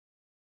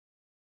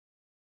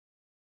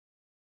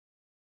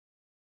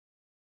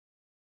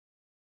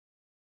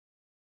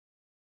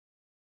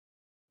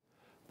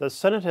The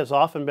Senate has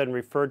often been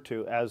referred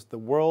to as the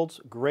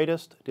world's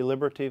greatest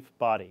deliberative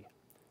body,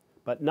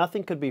 but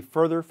nothing could be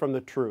further from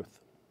the truth.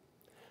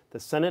 The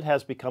Senate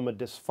has become a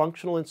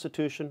dysfunctional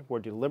institution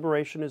where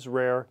deliberation is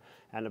rare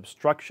and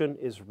obstruction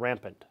is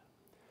rampant.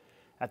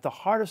 At the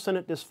heart of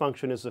Senate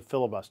dysfunction is the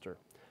filibuster,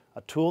 a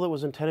tool that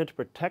was intended to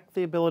protect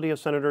the ability of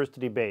senators to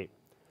debate,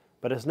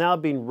 but is now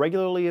being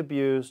regularly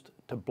abused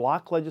to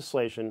block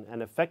legislation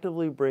and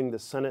effectively bring the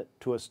Senate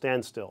to a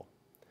standstill.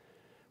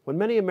 When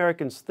many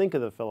Americans think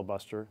of the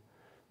filibuster,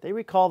 they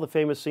recall the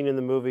famous scene in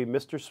the movie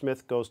Mr.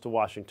 Smith Goes to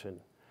Washington,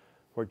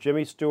 where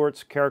Jimmy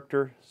Stewart's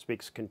character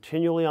speaks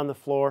continually on the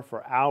floor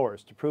for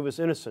hours to prove his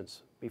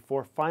innocence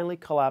before finally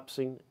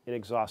collapsing in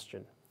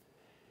exhaustion.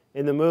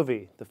 In the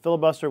movie, the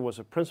filibuster was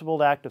a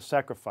principled act of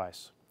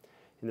sacrifice.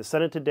 In the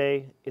Senate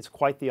today, it's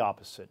quite the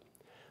opposite.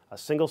 A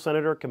single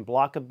senator can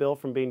block a bill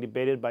from being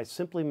debated by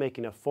simply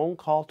making a phone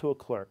call to a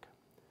clerk.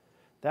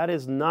 That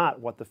is not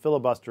what the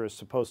filibuster is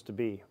supposed to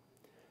be.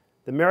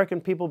 The American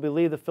people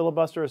believe the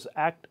filibuster is an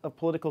act of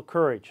political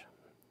courage.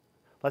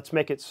 Let's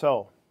make it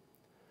so.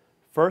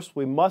 First,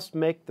 we must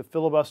make the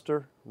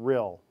filibuster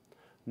real.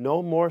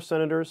 No more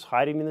senators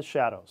hiding in the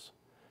shadows.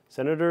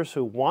 Senators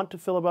who want to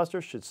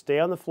filibuster should stay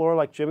on the floor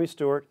like Jimmy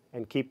Stewart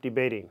and keep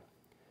debating.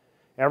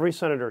 Every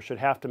senator should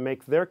have to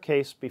make their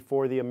case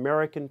before the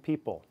American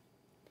people.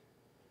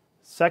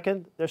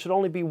 Second, there should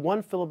only be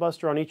one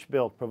filibuster on each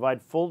bill to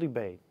provide full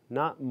debate,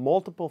 not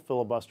multiple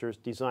filibusters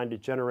designed to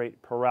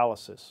generate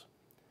paralysis.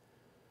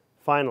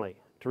 Finally,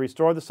 to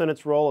restore the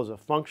Senate's role as a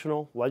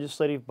functional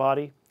legislative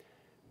body,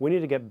 we need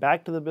to get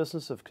back to the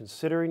business of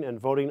considering and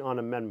voting on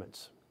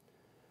amendments.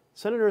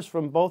 Senators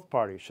from both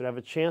parties should have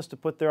a chance to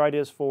put their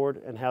ideas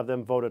forward and have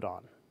them voted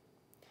on.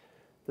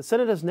 The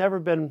Senate has never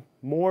been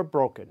more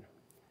broken.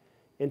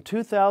 In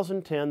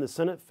 2010, the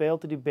Senate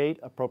failed to debate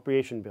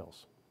appropriation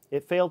bills.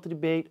 It failed to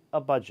debate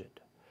a budget.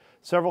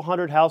 Several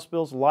hundred House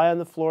bills lie on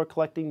the floor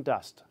collecting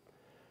dust.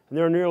 And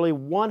there are nearly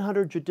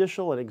 100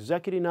 judicial and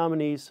executive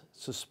nominees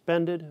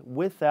suspended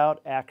without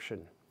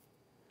action.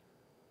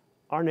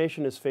 Our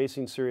nation is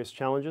facing serious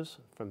challenges,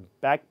 from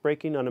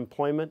back-breaking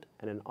unemployment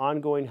and an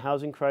ongoing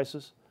housing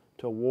crisis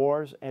to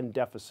wars and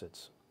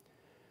deficits.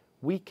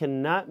 We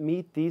cannot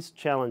meet these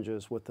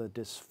challenges with a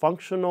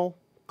dysfunctional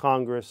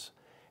Congress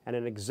and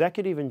an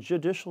executive and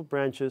judicial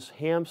branches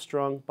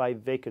hamstrung by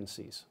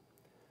vacancies.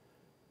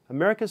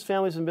 America's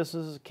families and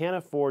businesses can't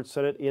afford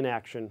Senate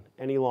inaction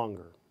any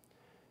longer.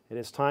 It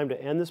is time to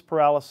end this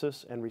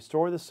paralysis and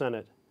restore the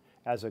Senate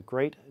as a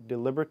great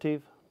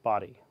deliberative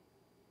body.